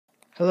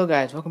Hello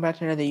guys, welcome back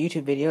to another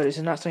YouTube video. This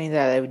is not something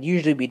that I would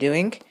usually be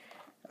doing.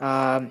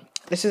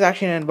 This is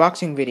actually an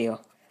unboxing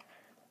video.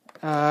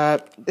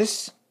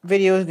 This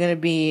video is going to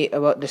be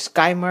about the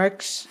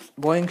SkyMarks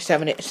Boeing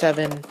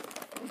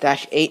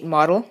 787-8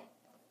 model.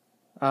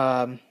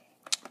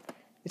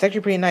 It's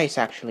actually pretty nice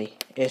actually.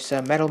 It's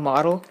a metal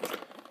model.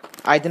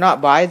 I did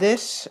not buy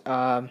this.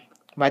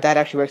 My dad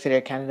actually works at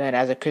Air Canada, and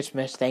as a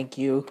Christmas thank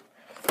you,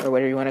 or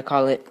whatever you want to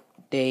call it,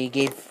 they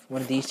gave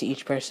one of these to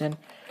each person.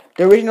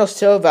 The original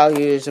sale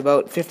value is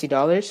about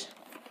 $50,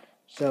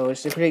 so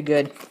it's pretty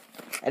good.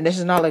 And this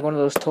is not like one of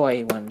those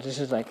toy ones. This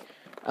is like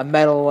a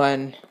metal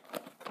one,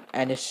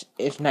 and it's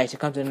nice. It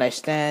comes in a nice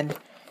stand,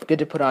 good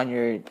to put on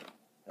your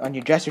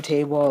dresser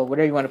table,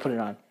 whatever you want to put it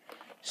on.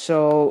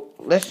 So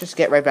let's just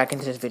get right back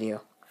into this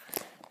video.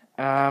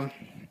 Let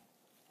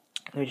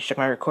me just check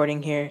my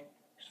recording here.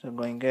 So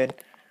going good.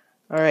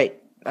 All right.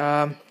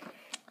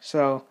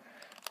 So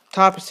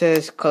top it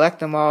says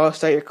collect them all.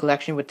 Start your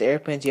collection with the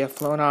airplanes you have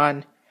flown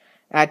on.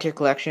 Add to your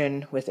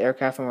collection with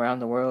aircraft from around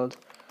the world.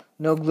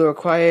 No glue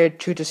required.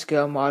 True to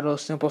scale model.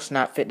 Simple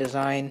snap fit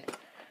design.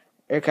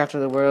 Aircraft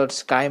of the world.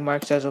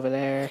 SkyMarks says over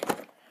there.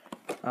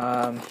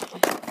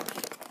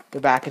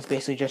 The back is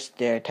basically just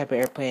the type of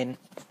airplane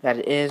that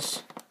it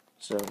is.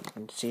 So you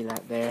can see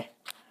that there.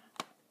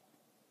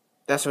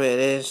 That's what it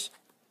is.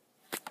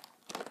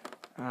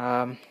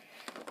 Price.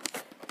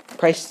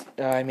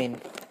 The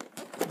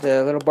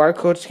little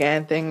barcode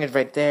scan thing is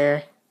right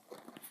there.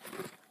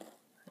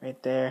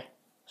 Right there.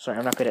 Sorry,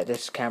 I'm not good at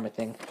this camera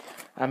thing.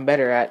 I'm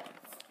better at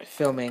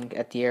filming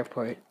at the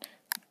airport.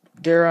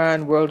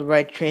 Duran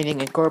Worldwide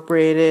Training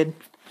Incorporated. It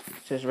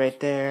says right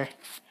there.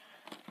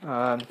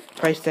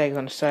 Price tags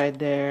on the side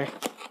there.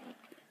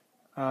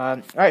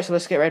 Alright, so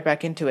let's get right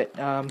back into it.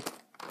 So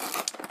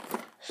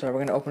we're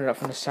going to open it up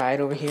from the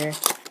side over here.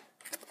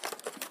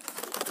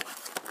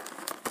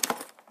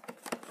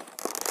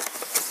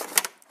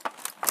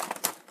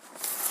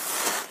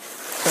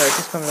 So it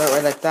just comes out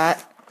right like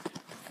that.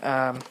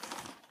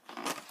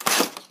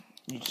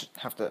 You just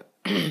have to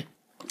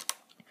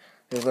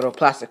there's a little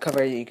plastic cover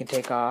that you can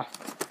take off.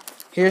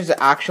 Here's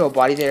the actual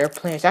body of the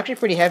airplane. It's actually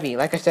pretty heavy.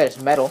 Like I said, it's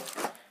metal.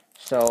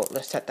 So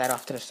let's set that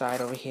off to the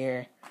side over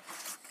here.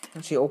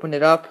 Once you open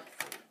it up,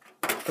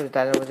 put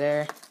that over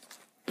there.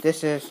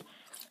 This is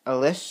a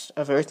list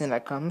of everything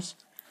that comes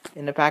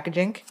in the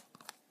packaging.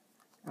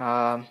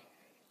 It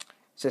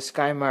says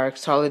SkyMarks,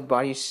 solid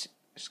body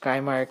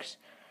SkyMarks,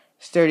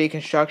 sturdy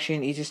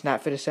construction, easy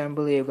snap fit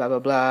assembly, blah blah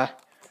blah.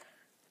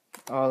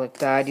 All like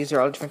that. These are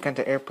all different kinds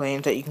of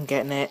airplanes that you can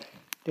get in it.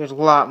 There's a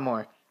lot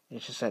more.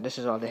 It's just that this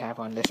is all they have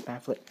on this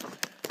pamphlet.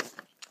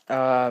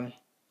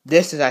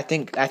 This is I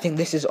think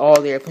this is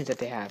all the airplanes that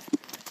they have.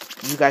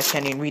 You guys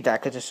can't even read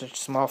that because it's such a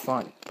small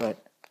font,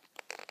 but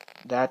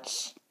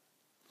that's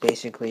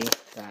basically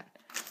that.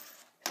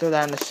 Throw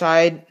that on the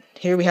side.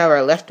 Here we have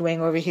our left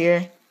wing over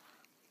here.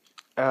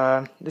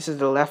 This is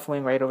the left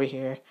wing right over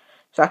here.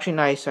 It's actually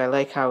nice. I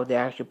like how they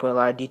actually put a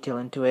lot of detail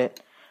into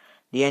it.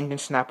 The engine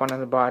snap on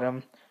the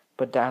bottom.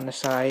 Put that on the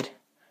side.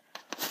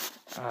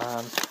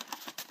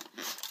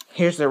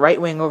 Here's the right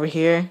wing over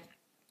here.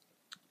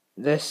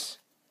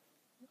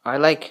 I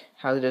like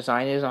how the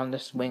design is on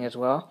this wing as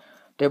well.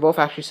 They're both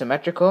actually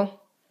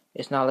symmetrical.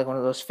 It's not like one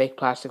of those fake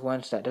plastic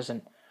ones that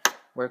doesn't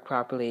work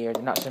properly, or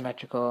they're not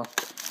symmetrical.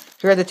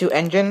 Here are the two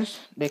engines.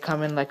 They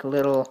come in like a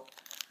little,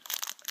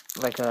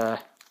 like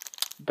a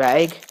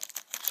bag,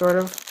 sort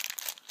of.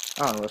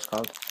 I don't know what it's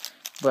called,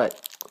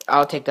 but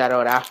I'll take that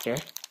out after.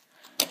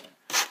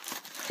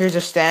 Here's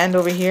a stand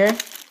over here.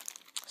 It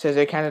says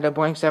Air Canada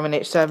Boeing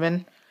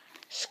 787,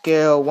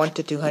 scale 1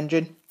 to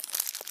 200.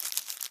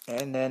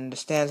 And then the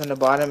stand's on the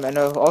bottom. And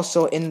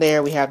also in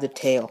there we have the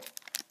tail.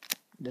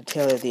 The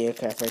tail of the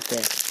aircraft right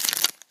there.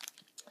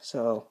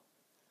 So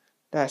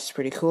that's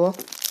pretty cool.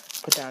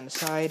 Put that on the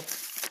side.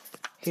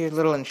 Here's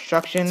little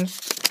instructions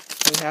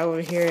we have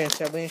over here,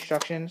 assembly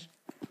instructions.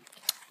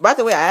 By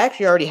the way, I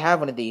actually already have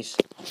one of these.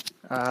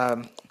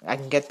 I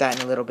can get that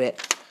in a little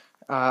bit.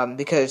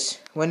 Because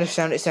when the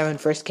 787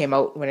 first came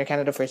out, when Air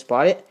Canada first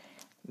bought it,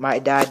 my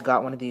dad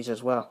got one of these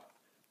as well.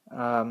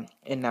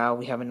 And now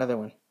we have another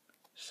one.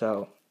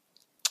 So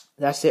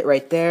that's it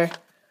right there.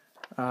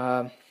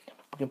 You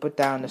can put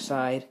that on the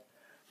side.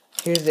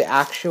 Here's the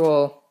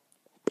actual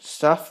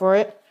stuff for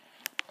it.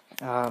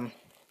 I'm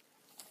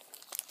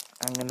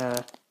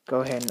gonna go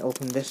ahead and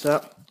open this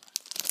up.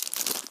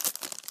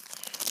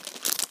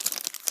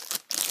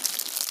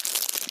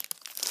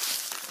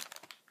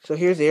 So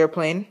here's the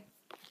airplane.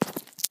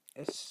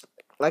 It's,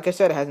 like I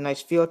said, it has a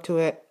nice feel to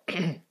it.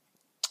 It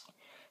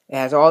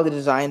has all the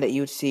design that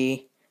you would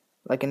see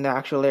like in the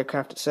actual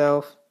aircraft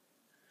itself,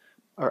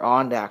 or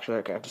on the actual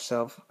aircraft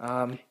itself.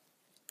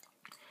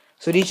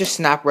 So these just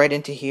snap right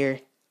into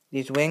here.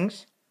 These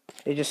wings,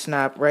 they just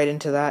snap right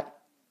into that.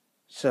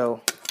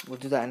 So we'll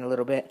do that in a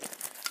little bit.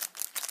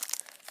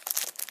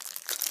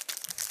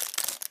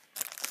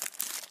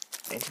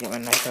 Let's get my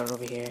knife out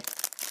over here.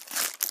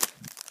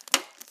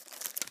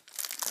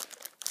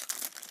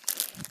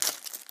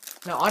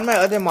 Now, on my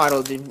other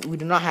model, we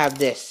do not have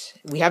this.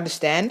 We have the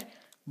stand,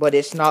 but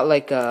it's not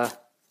like it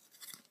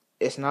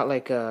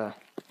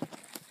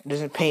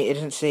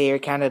doesn't say Air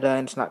Canada,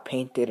 and it's not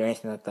painted or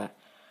anything like that.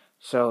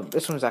 So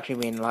this one's actually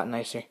being a lot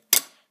nicer.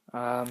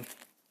 Let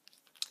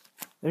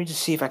me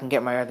just see if I can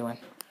get my other one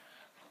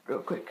real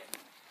quick.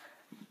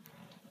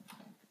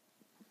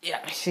 Yeah,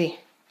 I see.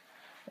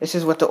 This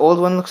is what the old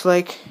one looks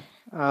like.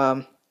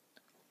 That's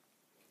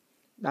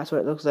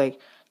what it looks like.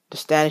 The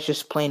stand is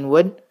just plain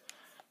wood.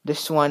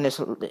 This one is,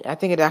 I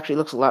think it actually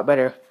looks a lot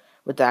better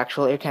with the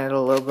actual Air Canada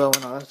logo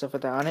and all that stuff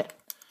with that on it.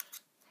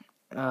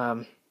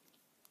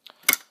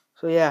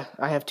 So yeah,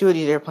 I have two of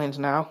these airplanes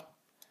now.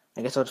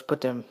 I guess I'll just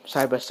put them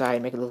side by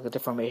side, make it look like a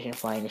formation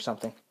flying or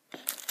something.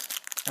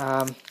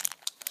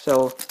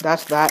 So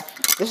that's that.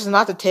 This is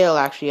not the tail,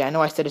 actually. I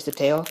know I said it's the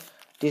tail.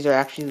 These are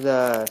actually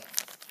the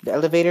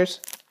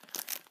elevators,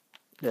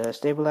 the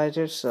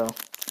stabilizers. So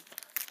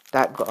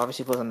that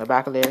obviously goes on the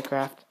back of the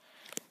aircraft.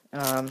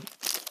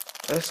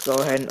 Let's go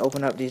ahead and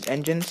open up these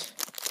engines.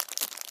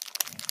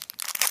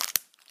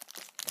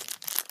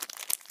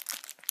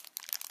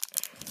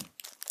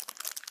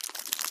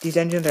 These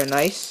engines are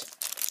nice.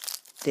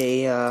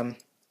 They also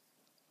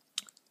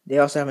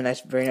have a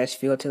very nice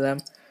feel to them.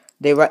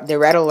 They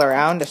rattle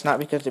around. It's not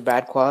because they're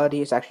bad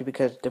quality. It's actually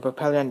because the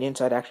propeller on the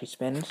inside actually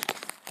spins.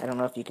 I don't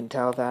know if you can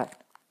tell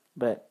that,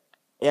 but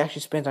it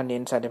actually spins on the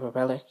inside of the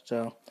propeller.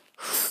 So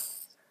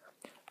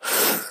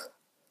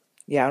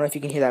yeah, I don't know if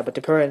you can hear that, but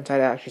the propeller inside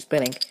is actually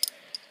spinning.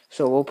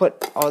 So we'll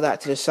put all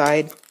that to the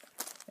side,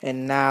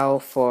 and now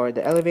for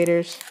the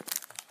elevators.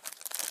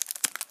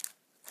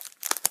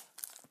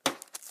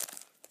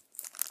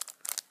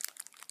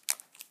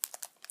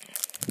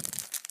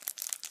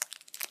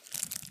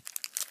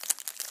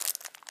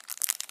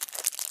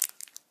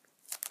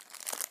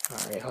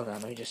 Alright, hold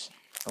on, let me just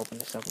open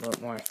this up a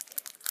little more.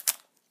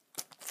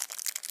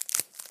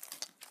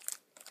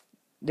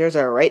 There's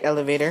our right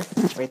elevator,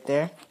 right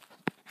there.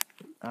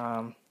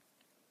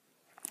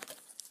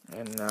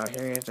 And now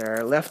here's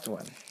our left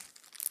one.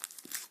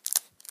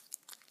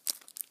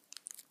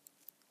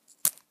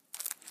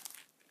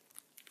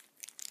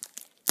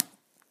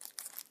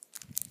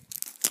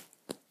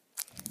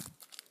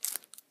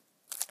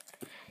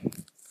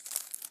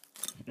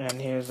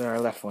 And here's our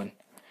left one.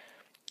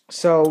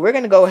 So we're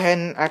going to go ahead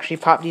and actually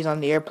pop these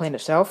on the airplane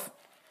itself.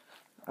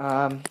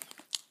 So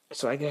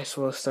I guess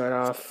we'll start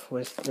off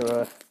with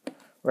the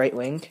right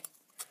wing.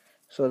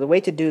 So the way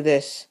to do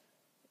this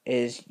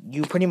is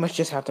you pretty much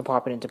just have to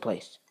pop it into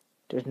place.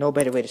 There's no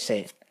better way to say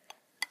it.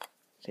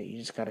 So you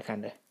just got to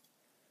kind of...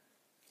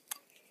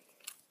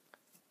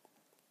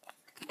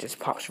 It just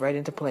pops right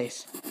into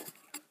place.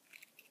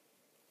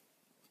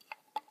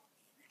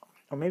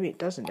 Or maybe it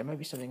doesn't. There might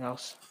be something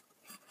else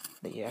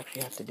that you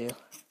actually have to do.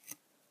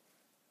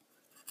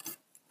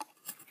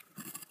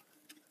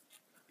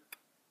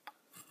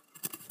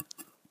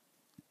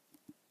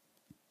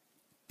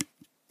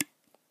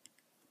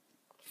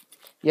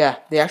 Yeah,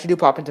 they actually do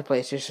pop into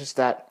place. It's just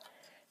that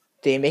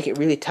they make it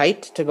really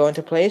tight to go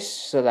into place,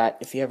 so that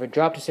if you ever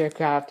drop this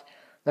aircraft,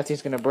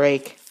 nothing's going to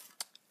break.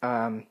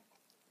 So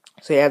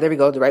yeah, there we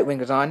go. The right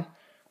wing is on.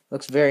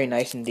 Looks very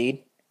nice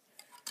indeed.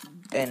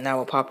 And now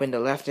we'll pop in the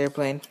left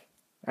airplane.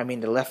 I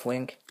mean the left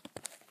wing.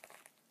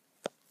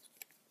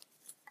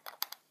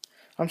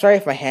 I'm sorry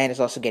if my hand is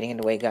also getting in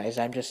the way, guys.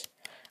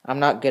 I'm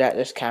not good at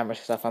this camera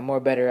stuff. I'm more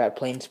better at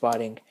plane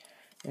spotting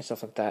and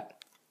stuff like that.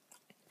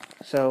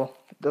 So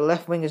the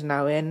left wing is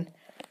now in.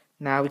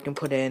 Now we can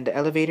put in the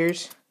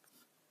elevators.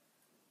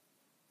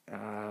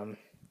 Okay,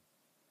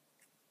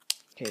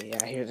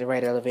 yeah, here's the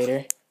right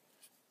elevator.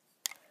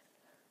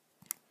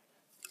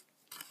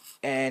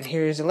 And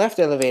here's the left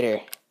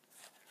elevator.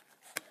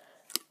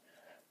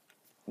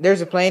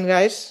 There's a plane,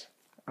 guys.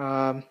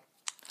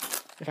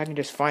 If I can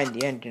just find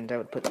the engines, I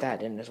would put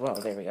that in as well.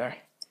 There we are.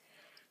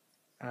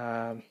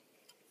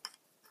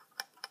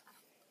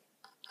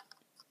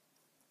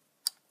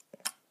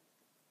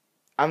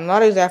 I'm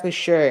not exactly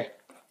sure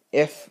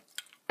if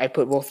I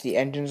put both the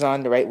engines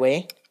on the right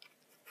way.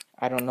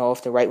 I don't know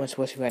if the right one's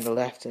supposed to be on the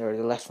left or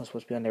the left one's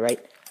supposed to be on the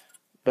right.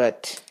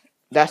 But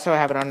that's how I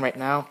have it on right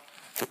now.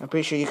 I'm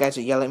pretty sure you guys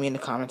will yell at me in the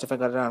comments if I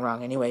got it on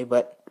wrong anyway.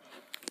 But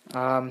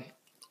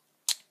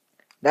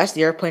that's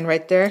the airplane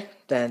right there.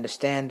 Then the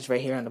stand is right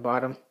here on the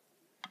bottom.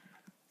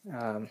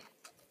 How's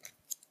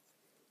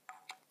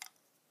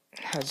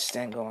the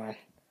stand go on?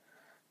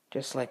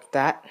 Just like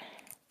that.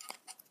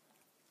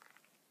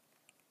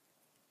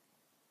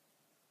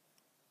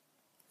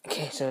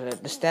 Okay, so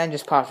the stand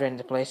just pops right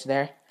into place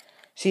there.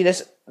 See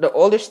this? The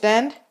older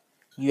stand,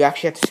 you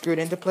actually have to screw it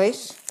into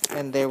place.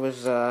 And there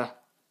was, I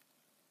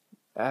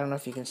don't know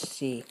if you can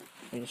see.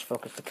 Let me just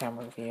focus the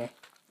camera over here.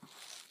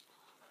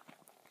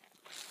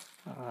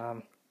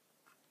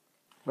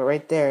 But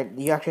right there,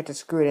 you actually have to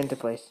screw it into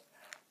place.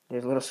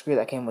 There's a little screw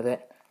that came with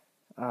it.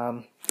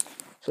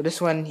 So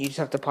this one, you just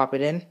have to pop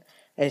it in.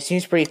 And it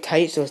seems pretty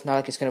tight, so it's not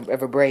like it's going to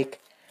ever break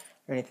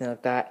or anything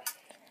like that.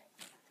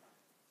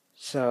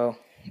 So,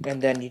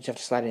 and then you just have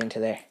to slide it into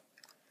there.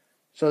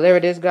 So there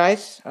it is,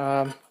 guys.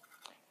 Let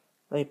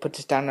me put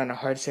this down on a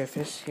hard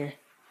surface here.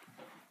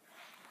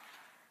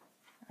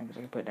 I guess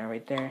I can put it down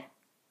right there.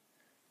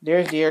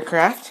 There's the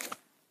aircraft.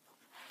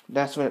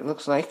 That's what it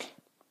looks like.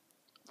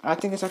 I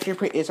think it's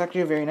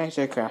actually a very nice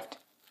aircraft.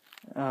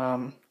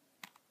 It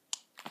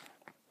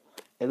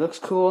looks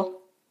cool.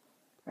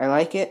 I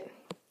like it.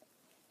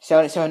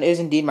 787 is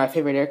indeed my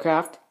favorite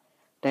aircraft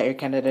that Air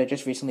Canada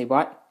just recently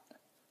bought.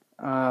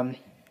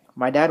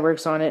 My dad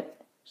works on it,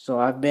 so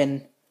I've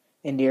been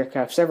in the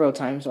aircraft several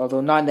times,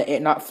 although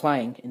not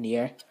flying in the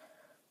air.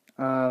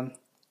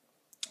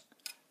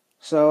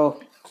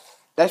 So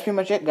that's pretty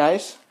much it,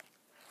 guys.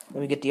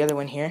 Let me get the other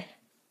one here.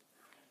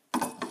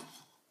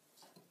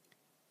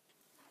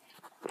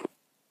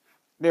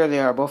 There they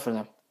are, both of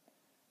them.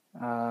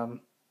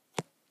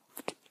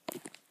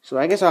 So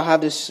I guess I'll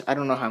have this. I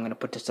don't know how I'm going to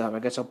put this up. I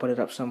guess I'll put it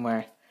up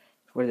somewhere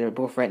where they're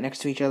both right next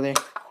to each other.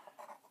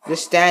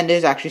 This stand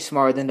is actually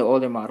smaller than the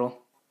older model.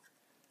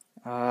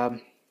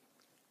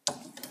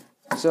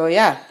 So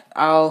yeah,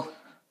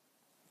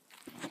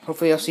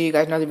 hopefully I'll see you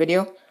guys in another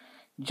video.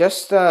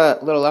 Just a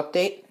little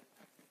update.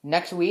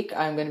 Next week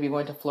I'm going to be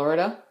going to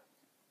Florida.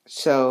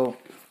 So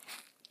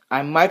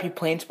I might be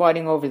plane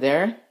spotting over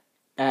there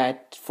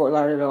at Fort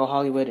Lauderdale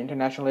Hollywood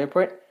International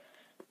Airport.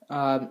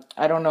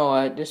 I don't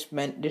know. This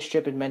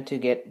trip is meant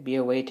to be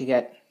a way to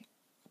get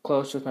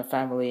close with my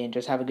family and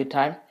just have a good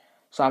time.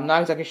 So I'm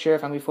not exactly sure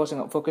if I'm going to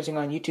be focusing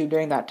on YouTube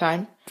during that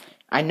time.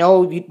 I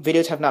know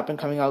videos have not been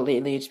coming out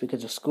lately. It's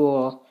because of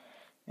school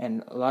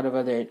and a lot of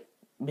other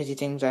busy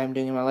things I'm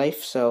doing in my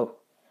life. So,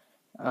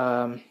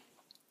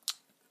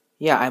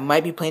 yeah, I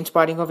might be plane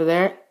spotting over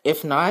there.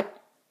 If not,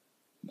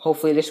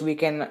 hopefully this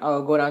weekend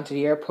I'll go down to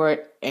the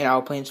airport and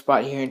I'll plane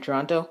spot here in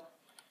Toronto.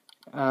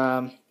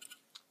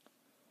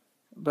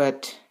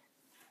 But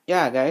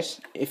yeah, guys,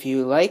 if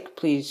you like,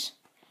 please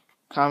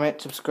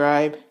comment,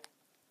 subscribe,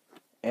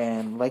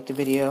 and like the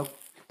video.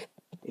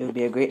 It would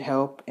be a great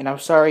help. And I'm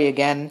sorry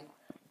again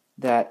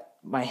that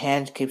my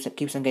hand keeps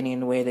on getting in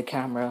the way of the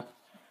camera.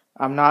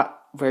 I'm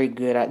not very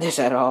good at this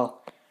at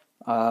all.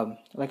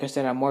 Like I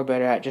said, I'm more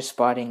better at just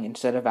spotting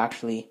instead of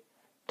actually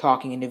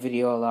talking in the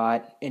video a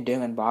lot and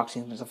doing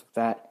unboxings and stuff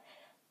like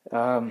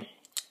that.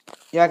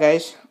 Yeah,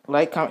 guys,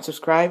 like, comment,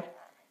 subscribe,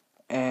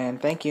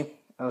 and thank you.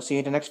 I'll see you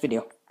in the next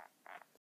video.